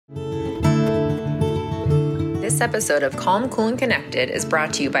This episode of Calm, Cool, and Connected is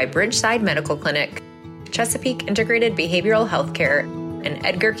brought to you by Bridgeside Medical Clinic, Chesapeake Integrated Behavioral Healthcare, and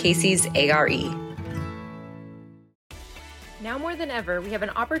Edgar Cayce's ARE. Now more than ever, we have an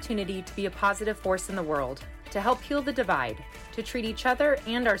opportunity to be a positive force in the world, to help heal the divide, to treat each other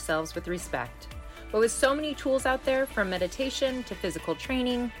and ourselves with respect. But with so many tools out there, from meditation to physical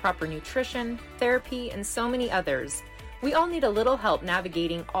training, proper nutrition, therapy, and so many others, we all need a little help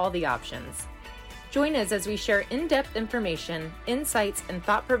navigating all the options. Join us as we share in-depth information, insights, and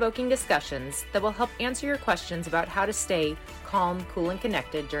thought-provoking discussions that will help answer your questions about how to stay calm, cool, and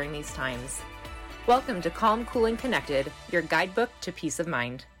connected during these times. Welcome to Calm, Cool, and Connected, your guidebook to peace of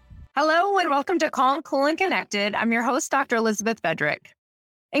mind. Hello, and welcome to Calm, Cool, and Connected. I'm your host, Dr. Elizabeth Federick.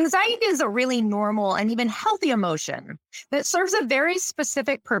 Anxiety is a really normal and even healthy emotion that serves a very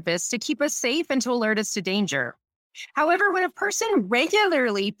specific purpose to keep us safe and to alert us to danger. However, when a person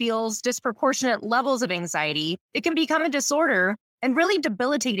regularly feels disproportionate levels of anxiety, it can become a disorder and really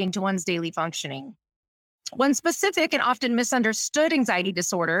debilitating to one's daily functioning. One specific and often misunderstood anxiety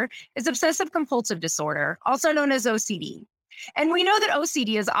disorder is obsessive compulsive disorder, also known as OCD. And we know that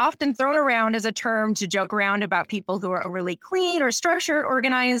OCD is often thrown around as a term to joke around about people who are really clean or structured,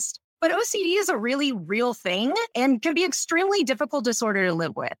 organized. But OCD is a really real thing and can be extremely difficult disorder to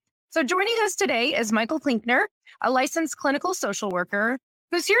live with. So joining us today is Michael Klinkner, a licensed clinical social worker,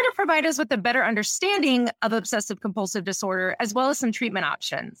 who's here to provide us with a better understanding of obsessive compulsive disorder, as well as some treatment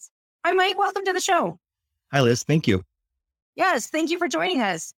options. Hi, Mike. Welcome to the show. Hi, Liz. Thank you. Yes, thank you for joining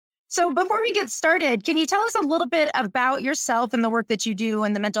us. So before we get started, can you tell us a little bit about yourself and the work that you do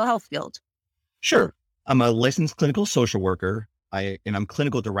in the mental health field? Sure. I'm a licensed clinical social worker, and I'm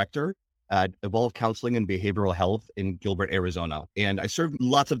clinical director at Evolve Counseling and Behavioral Health in Gilbert, Arizona. And I serve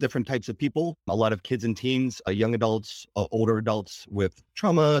lots of different types of people, a lot of kids and teens, young adults, older adults with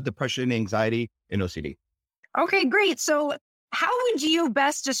trauma, depression, anxiety, and OCD. Okay, great. So how would you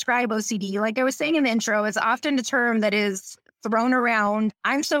best describe OCD? Like I was saying in the intro, it's often a term that is thrown around.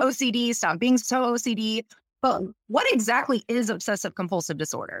 I'm so OCD, stop being so OCD. But what exactly is obsessive compulsive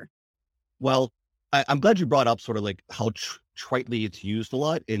disorder? Well, I'm glad you brought up sort of like how tritely it's used a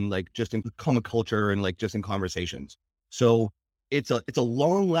lot in like just in common culture and like just in conversations. So it's a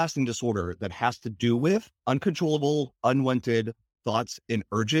long lasting disorder that has to do with uncontrollable, unwanted thoughts and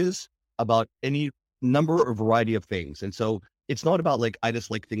urges about any number or variety of things. And so it's not about like, I just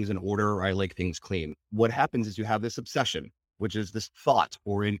like things in order or I like things clean. What happens is you have this obsession, which is this thought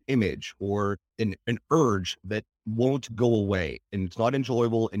or an image or an urge that won't go away, and it's not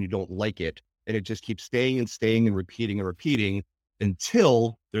enjoyable and you don't like it. And it just keeps staying and repeating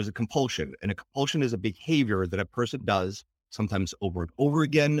until there's a compulsion. And a compulsion is a behavior that a person does sometimes over and over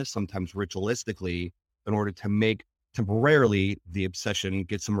again, sometimes ritualistically, in order to make temporarily the obsession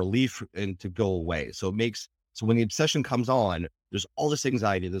get some relief and to go away. So when the obsession comes on, there's all this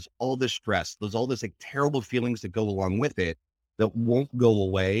anxiety, there's all this stress, there's all this like terrible feelings that go along with it that won't go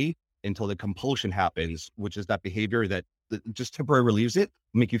away until the compulsion happens, which is that behavior that just temporarily relieves it,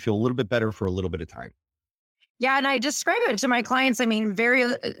 make you feel a little bit better for a little bit of time. Yeah, and I describe it to my clients,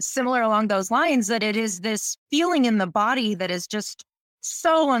 very similar along those lines, that it is this feeling in the body that is just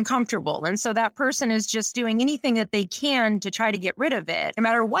so uncomfortable. And so that person is just doing anything that they can to try to get rid of it, no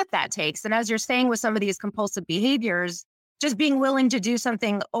matter what that takes. And as you're saying with some of these compulsive behaviors, just being willing to do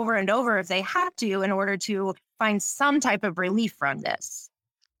something over and over if they have to in order to find some type of relief from this.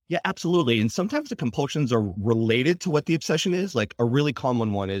 Yeah, absolutely. And sometimes the compulsions are related to what the obsession is. Like a really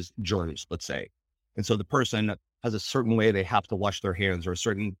common one is germs, let's say. And so the person has a certain way they have to wash their hands, or a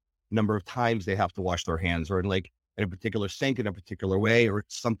certain number of times they have to wash their hands, or in a particular sink in a particular way, or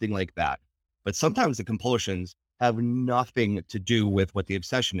something like that. But sometimes the compulsions have nothing to do with what the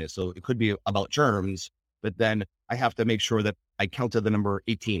obsession is. So it could be about germs, but then I have to make sure that I count to the number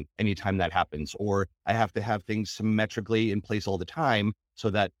 18 anytime that happens, or I have to have things symmetrically in place all the time so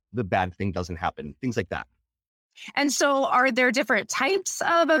that the bad thing doesn't happen, things like that. And so are there different types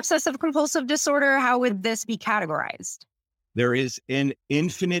of obsessive compulsive disorder? How would this be categorized? There is an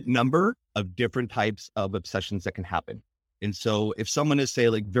infinite number of different types of obsessions that can happen. And so if someone is, say,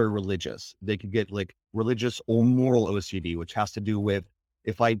 like very religious, they could get like religious or moral OCD, which has to do with,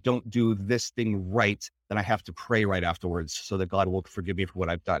 if I don't do this thing right, then I have to pray right afterwards so that God will forgive me for what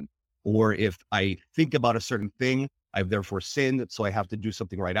I've done. Or if I think about a certain thing, I've therefore sinned, so I have to do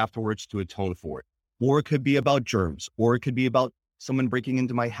something right afterwards to atone for it. Or it could be about germs, or it could be about someone breaking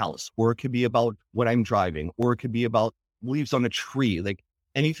into my house, or it could be about what I'm driving, or it could be about leaves on a tree, like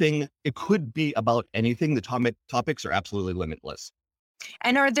anything. It could be about anything. The topics are absolutely limitless.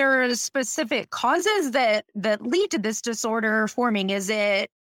 And are there specific causes that lead to this disorder forming? Is it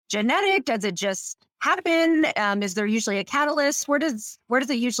genetic? Does it just happen? Is there usually a catalyst? Where does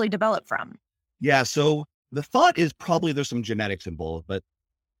it usually develop from? Yeah. So the thought is probably there's some genetics involved, but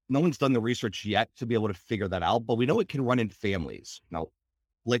no one's done the research yet to be able to figure that out. But we know it can run in families. Now,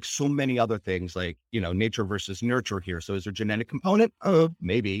 like so many other things, like, nature versus nurture here. So is there a genetic component?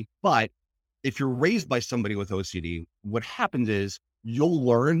 Maybe. But if you're raised by somebody with OCD, what happens is you'll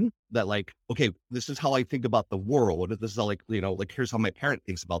learn that, like, okay, this is how I think about the world. This is how, like, here's how my parent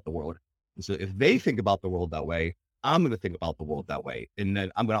thinks about the world. And so if they think about the world that way, I'm going to think about the world that way. And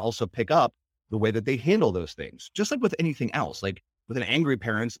then I'm going to also pick up the way that they handle those things, just like with anything else. Like with an angry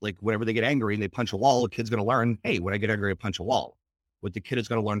parent, like whenever they get angry and they punch a wall, the kid's going to learn, hey, when I get angry, I punch a wall. What the kid is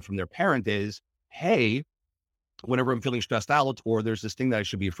going to learn from their parent is, hey, whenever I'm feeling stressed out or there's this thing that I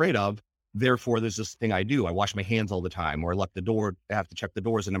should be afraid of, therefore there's this thing I do. I wash my hands all the time, or I lock the door. I have to check the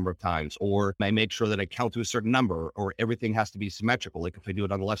doors a number of times, or I make sure that I count to a certain number, or everything has to be symmetrical. Like if I do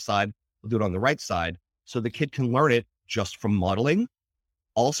it on the left side, I'll do it on the right side. So the kid can learn it just from modeling.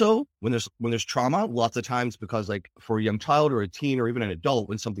 Also, when there's trauma, lots of times, because like for a young child or a teen or even an adult,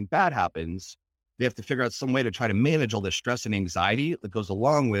 when something bad happens, they have to figure out some way to try to manage all the stress and anxiety that goes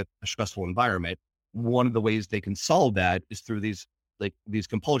along with a stressful environment. One of the ways they can solve that is through these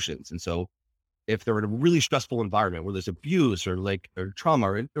compulsions. And so if they're in a really stressful environment where there's abuse or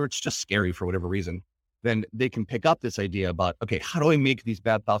trauma, or it's just scary for whatever reason, then they can pick up this idea about, okay, how do I make these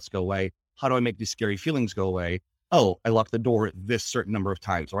bad thoughts go away? How do I make these scary feelings go away? Oh, I lock the door this certain number of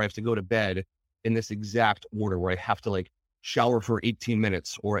times, or I have to go to bed in this exact order where I have to like shower for 18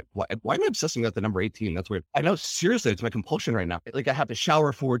 minutes, or why am I obsessing about the number 18? That's weird. I know, seriously, it's my compulsion right now. Like I have to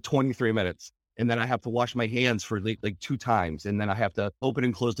shower for 23 minutes, and then I have to wash my hands for like 2 times. And then I have to open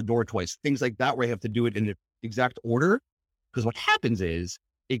and close the door twice, things like that, where I have to do it in the exact order. Because what happens is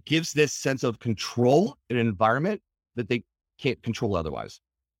it gives this sense of control in an environment that they can't control otherwise.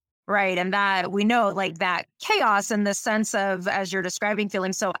 Right. And that we know, like, that chaos and the sense of, as you're describing,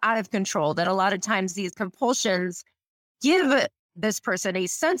 feeling so out of control, that a lot of times these compulsions give this person a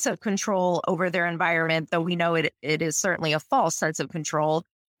sense of control over their environment, though we know it is certainly a false sense of control.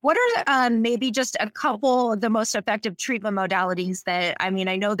 What are maybe just a couple of the most effective treatment modalities that, I mean,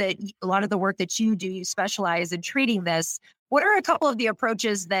 I know that a lot of the work that you do, you specialize in treating this. What are a couple of the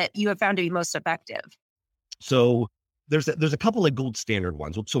approaches that you have found to be most effective? So there's a couple of gold standard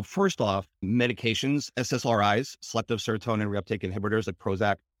ones. So first off, medications, SSRIs, selective serotonin reuptake inhibitors like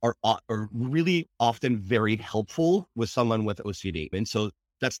Prozac, are really often very helpful with someone with OCD. And so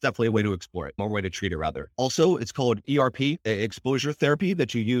that's definitely a way to explore it, more way to treat it rather. Also, it's called ERP, exposure therapy,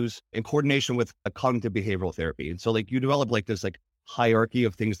 that you use in coordination with a cognitive behavioral therapy. And so like you develop like this like hierarchy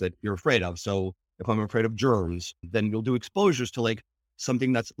of things that you're afraid of. So if I'm afraid of germs, then you'll do exposures to like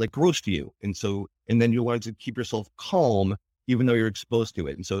something that's like gross to you. And then you'll learn to keep yourself calm, even though you're exposed to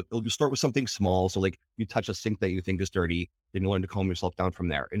it. And so you'll start with something small. So like you touch a sink that you think is dirty, then you learn to calm yourself down from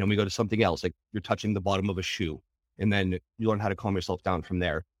there. And then we go to something else, like you're touching the bottom of a shoe, and then you learn how to calm yourself down from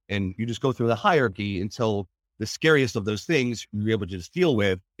there. And you just go through the hierarchy until the scariest of those things you're able to just deal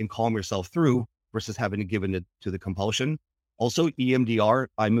with and calm yourself through versus having to give in to the compulsion. Also, EMDR,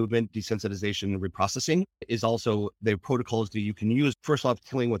 eye movement desensitization and reprocessing, is also the protocols that you can use. First off,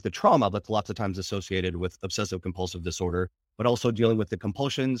 dealing with the trauma that's lots of times associated with obsessive compulsive disorder, but also dealing with the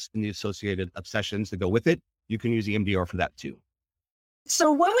compulsions and the associated obsessions that go with it. You can use EMDR for that too.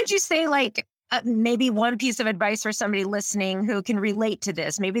 So what would you say, like, maybe one piece of advice for somebody listening who can relate to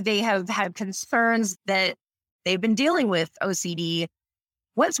this? Maybe they have had concerns that they've been dealing with OCD.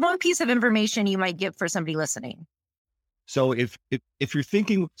 What's one piece of information you might give for somebody listening? So if you're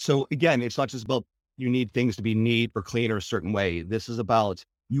thinking, so again, it's not just about you need things to be neat or clean or a certain way. This is about,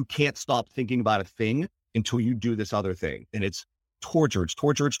 you can't stop thinking about a thing until you do this other thing. And it's torture. It's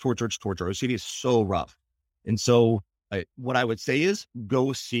torture. It's torture. It's torture. OCD is so rough. And so what I would say is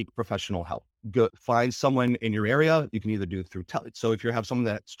go seek professional help. Go find someone in your area. You can either do it through so if you have someone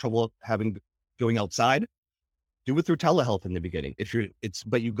that's trouble going outside, do it through telehealth in the beginning.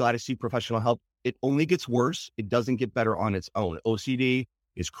 But you got to seek professional help. It only gets worse. It doesn't get better on its own. OCD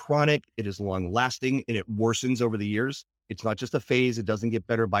is chronic. It is long lasting, and it worsens over the years. It's not just a phase. It doesn't get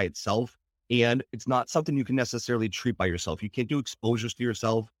better by itself. And it's not something you can necessarily treat by yourself. You can't do exposures to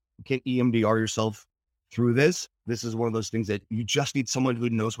yourself. You can't EMDR yourself through this. This is one of those things that you just need someone who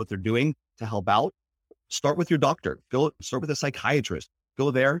knows what they're doing to help out. Start with your doctor. Start with a psychiatrist.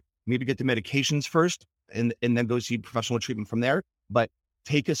 Go there, maybe get the medications first, and then go see professional treatment from there. But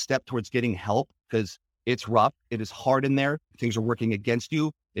take a step towards getting help, because it's rough. It is hard in there. Things are working against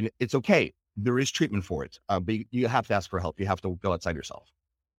you, and it's okay. There is treatment for it. But you have to ask for help. You have to go outside yourself.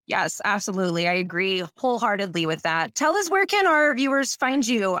 Yes, absolutely. I agree wholeheartedly with that. Tell us, where can our viewers find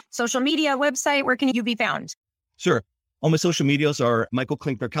you? Social media, website, where can you be found? Sure. All my social medias are Michael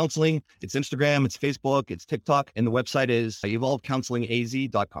Klinkner Counseling. It's Instagram, it's Facebook, it's TikTok, and the website is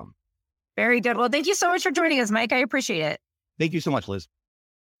evolvecounselingaz.com. Very good. Well, thank you so much for joining us, Mike. I appreciate it. Thank you so much, Liz.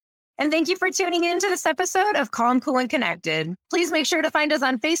 And thank you for tuning in to this episode of Calm, Cool, and Connected. Please make sure to find us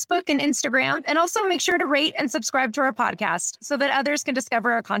on Facebook and Instagram, and also make sure to rate and subscribe to our podcast so that others can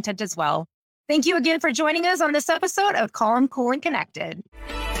discover our content as well. Thank you again for joining us on this episode of Calm, Cool, and Connected.